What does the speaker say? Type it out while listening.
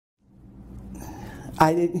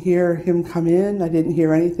I didn't hear him come in. I didn't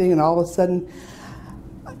hear anything, and all of a sudden,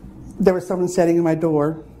 there was someone standing in my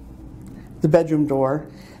door, the bedroom door,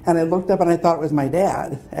 and I looked up and I thought it was my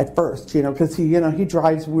dad at first, because he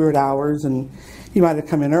drives weird hours, and he might have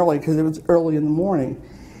come in early because it was early in the morning.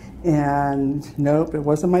 And nope, it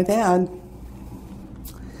wasn't my dad.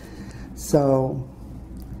 So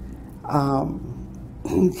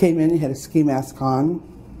he came in, he had a ski mask on,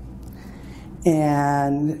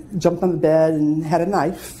 and jumped on the bed and had a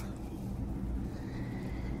knife.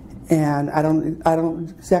 And I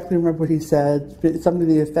don't exactly remember what he said, but something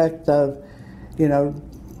to the effect of,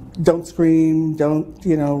 don't scream, don't,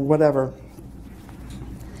 whatever.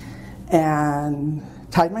 And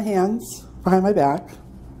tied my hands behind my back.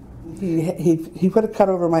 He put a cut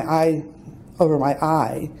over my eye,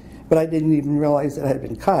 but I didn't even realize it had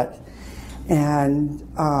been cut. And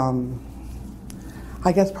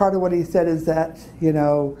I guess part of what he said is that, I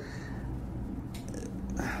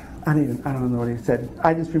don't know what he said.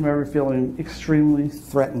 I just remember feeling extremely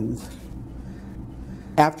threatened.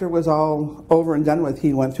 After it was all over and done with,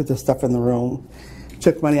 he went through the stuff in the room,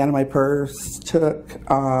 took money out of my purse, took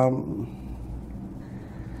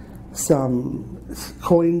some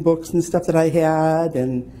coin books and stuff that I had,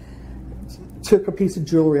 and took a piece of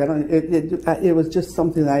jewelry. It was just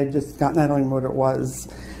something that I had just gotten. I don't even know what it was.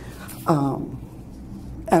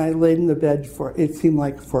 And I laid in the bed for, it seemed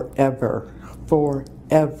like forever,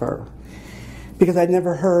 because I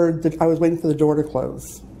never heard that. I was waiting for the door to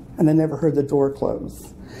close, and I never heard the door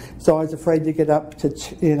close. So I was afraid to get up to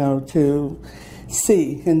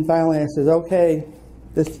see. And finally I said, okay,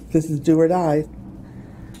 this is do or die.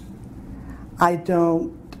 I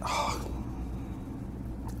don't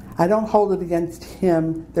hold it against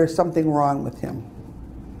him. There's something wrong with him.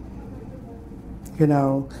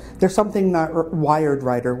 There's something not wired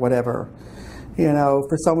right or whatever,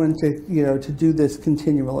 for someone to, to do this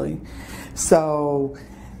continually. So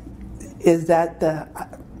is that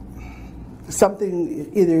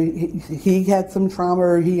something, either he had some trauma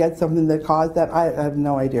or he had something that caused that? I have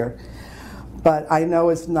no idea. But I know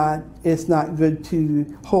it's not good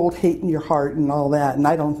to hold hate in your heart and all that, and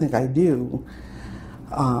I don't think I do.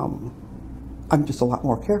 I'm just a lot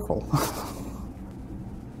more careful.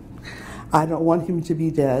 I don't want him to be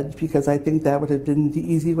dead, because I think that would have been the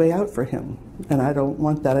easy way out for him. And I don't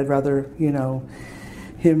want that. I'd rather,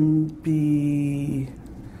 him be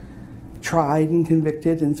tried and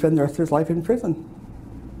convicted and spend the rest of his life in prison.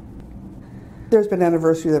 There's been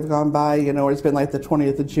anniversaries that have gone by, it's been like the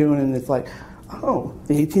 20th of June, and it's like, oh,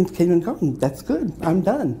 the 18th came and gone. That's good. I'm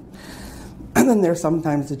done. And then there's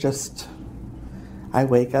sometimes it just, I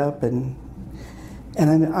wake up and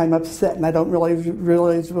I'm upset, and I don't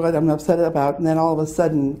realize what I'm upset about, and then all of a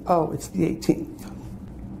sudden, oh, it's the 18th.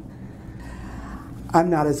 I'm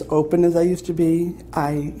not as open as I used to be.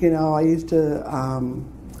 I used to,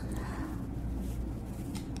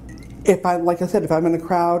 like I said, if I'm in a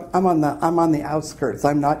crowd, I'm on the outskirts.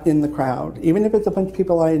 I'm not in the crowd. Even if it's a bunch of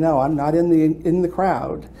people I know, I'm not in the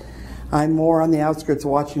crowd. I'm more on the outskirts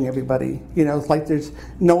watching everybody. It's like there's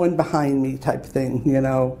no one behind me type thing,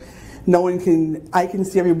 No one I can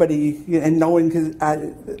see everybody, and no one can,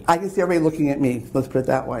 I can see everybody looking at me, let's put it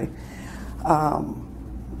that way.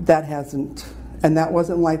 That hasn't, and that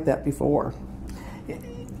wasn't like that before.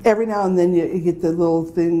 Every now and then you get the little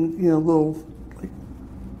thing, little like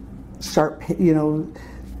sharp,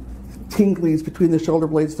 tinglies between the shoulder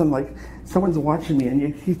blades. I'm like, someone's watching me, and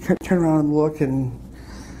you turn around and look,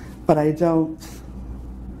 but I don't.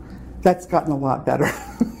 That's gotten a lot better.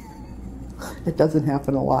 It doesn't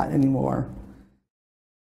happen a lot anymore.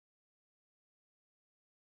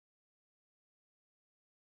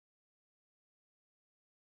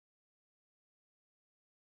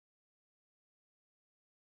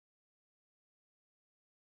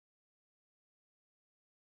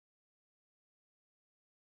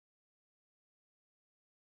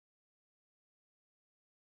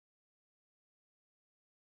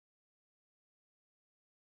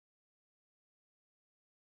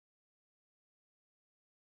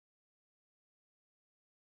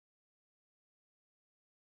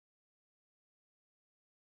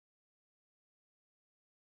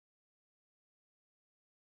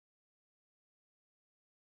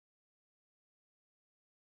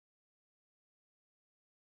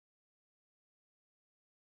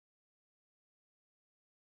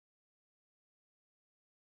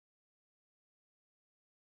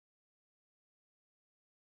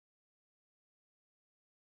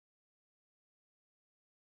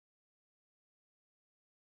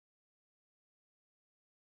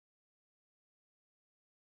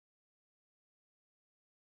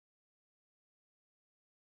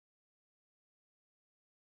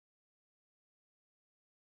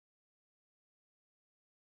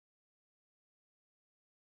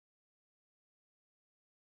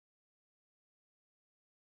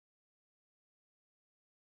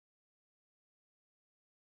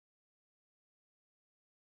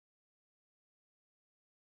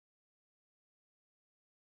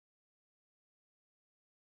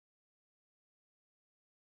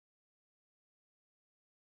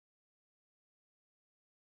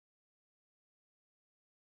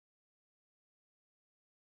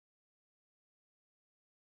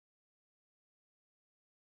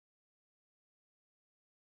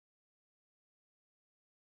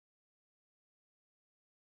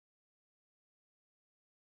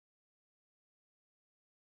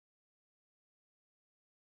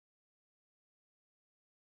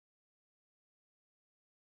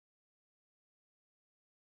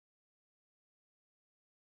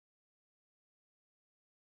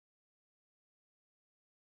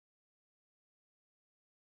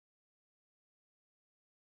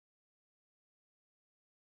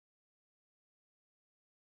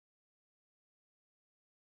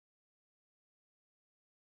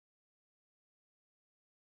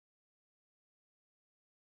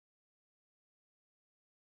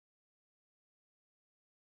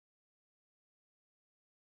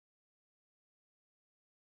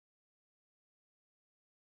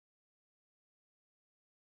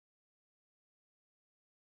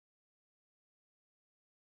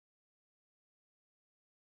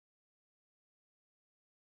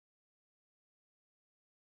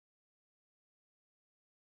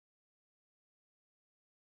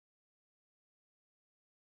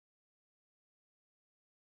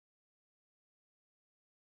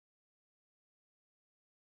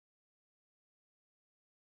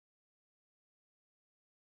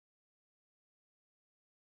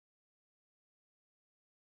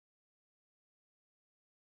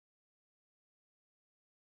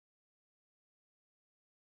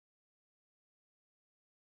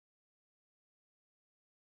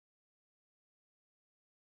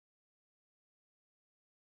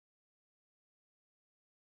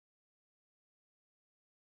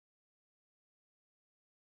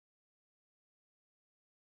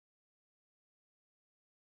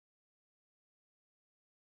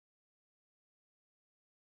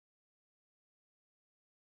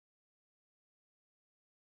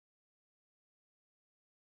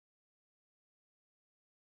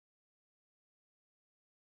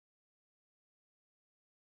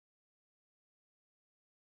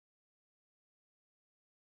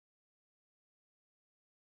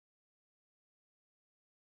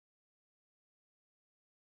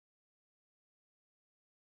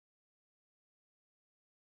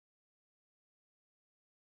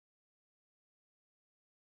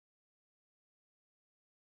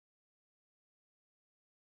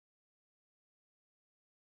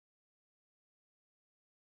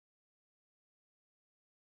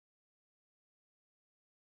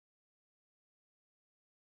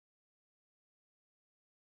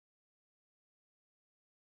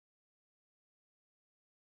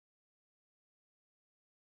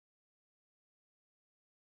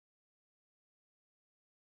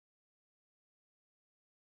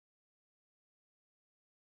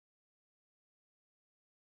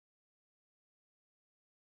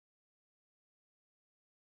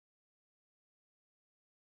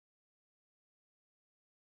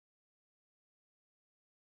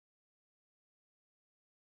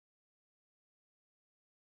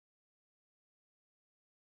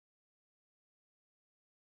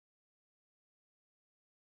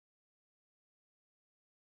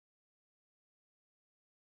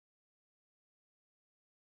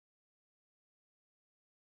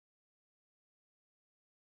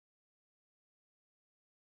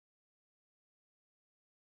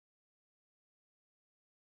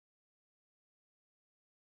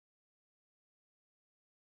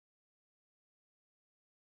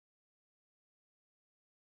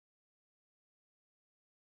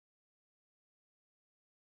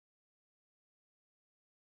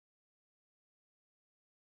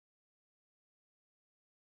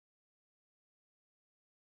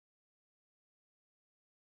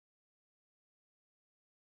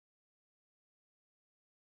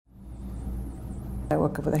 I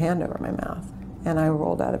woke up with a hand over my mouth, and I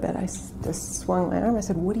rolled out of bed. I just swung my arm. I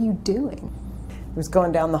said, "What are you doing?" He was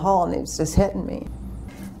going down the hall, and he was just hitting me.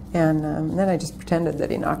 And then I just pretended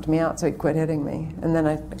that he knocked me out so he'd quit hitting me. And then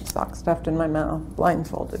I sock stuffed in my mouth,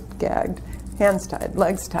 blindfolded, gagged, hands tied,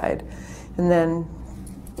 legs tied. And then,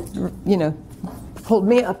 you know, pulled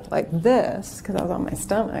me up like this, because I was on my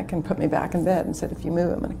stomach, and put me back in bed and said, "If you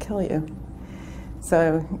move, I'm going to kill you."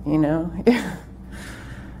 So, you know,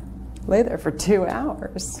 lay there for 2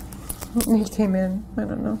 hours. And he came in, I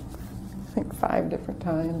don't know, I think 5 different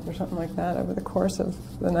times or something like that over the course of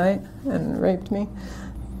the night, and raped me.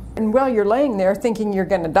 And while you're laying there thinking you're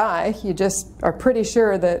going to die, you just are pretty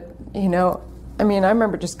sure that, you know, I mean, I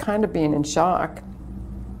remember just kind of being in shock.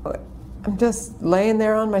 I'm just laying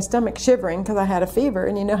there on my stomach shivering because I had a fever,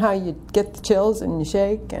 and you know how you get the chills and you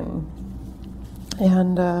shake, and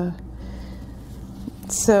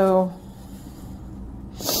so,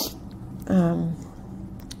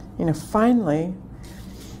 you know, finally,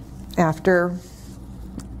 after,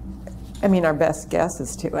 I mean, our best guess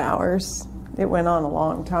is 2 hours. It went on a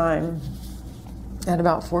long time. At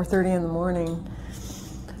about 4:30 in the morning,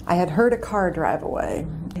 I had heard a car drive away,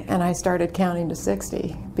 and I started counting to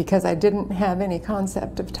 60 because I didn't have any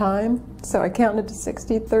concept of time. So I counted to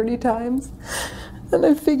 60 30 times, and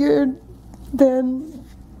I figured then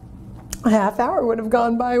a half hour would have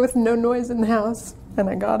gone by with no noise in the house, and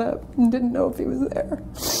I got up and didn't know if he was there.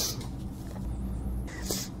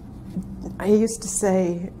 I used to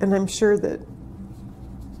say, and I'm sure that,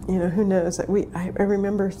 you know, who knows, that I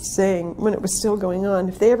remember saying when it was still going on,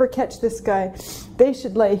 if they ever catch this guy, they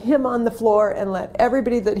should lay him on the floor and let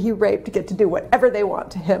everybody that he raped get to do whatever they want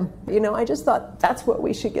to him. You know, I just thought that's what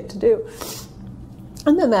we should get to do.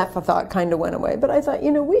 And then that thought kind of went away. But I thought,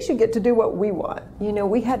 you know, we should get to do what we want. You know,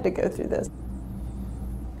 we had to go through this.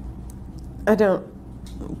 I don't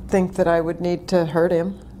think that I would need to hurt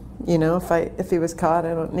him. You know, if he was caught,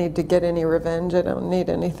 I don't need to get any revenge. I don't need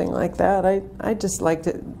anything like that. I just liked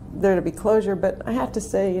there to be closure. But I have to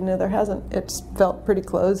say, you know, it's felt pretty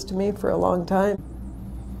closed to me for a long time.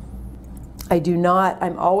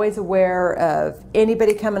 I'm always aware of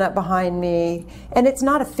anybody coming up behind me. And it's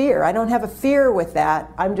not a fear. I don't have a fear with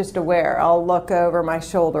that. I'm just aware. I'll look over my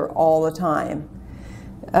shoulder all the time.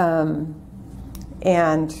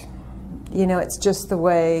 And, you know, it's just the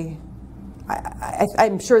way,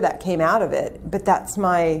 I'm sure that came out of it, but that's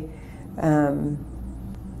my,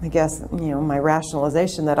 I guess, you know, my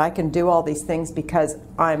rationalization that I can do all these things because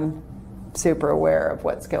I'm super aware of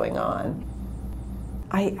what's going on.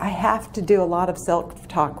 I have to do a lot of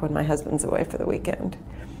self-talk when my husband's away for the weekend.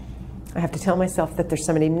 I have to tell myself that there's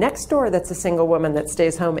somebody next door that's a single woman that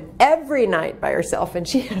stays home every night by herself, and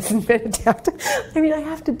she hasn't been attacked. I mean, I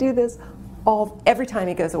have to do this every time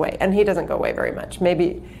he goes away, and he doesn't go away very much,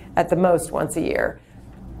 maybe at the most once a year.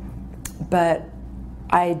 But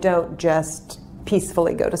I don't just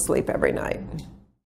peacefully go to sleep every night.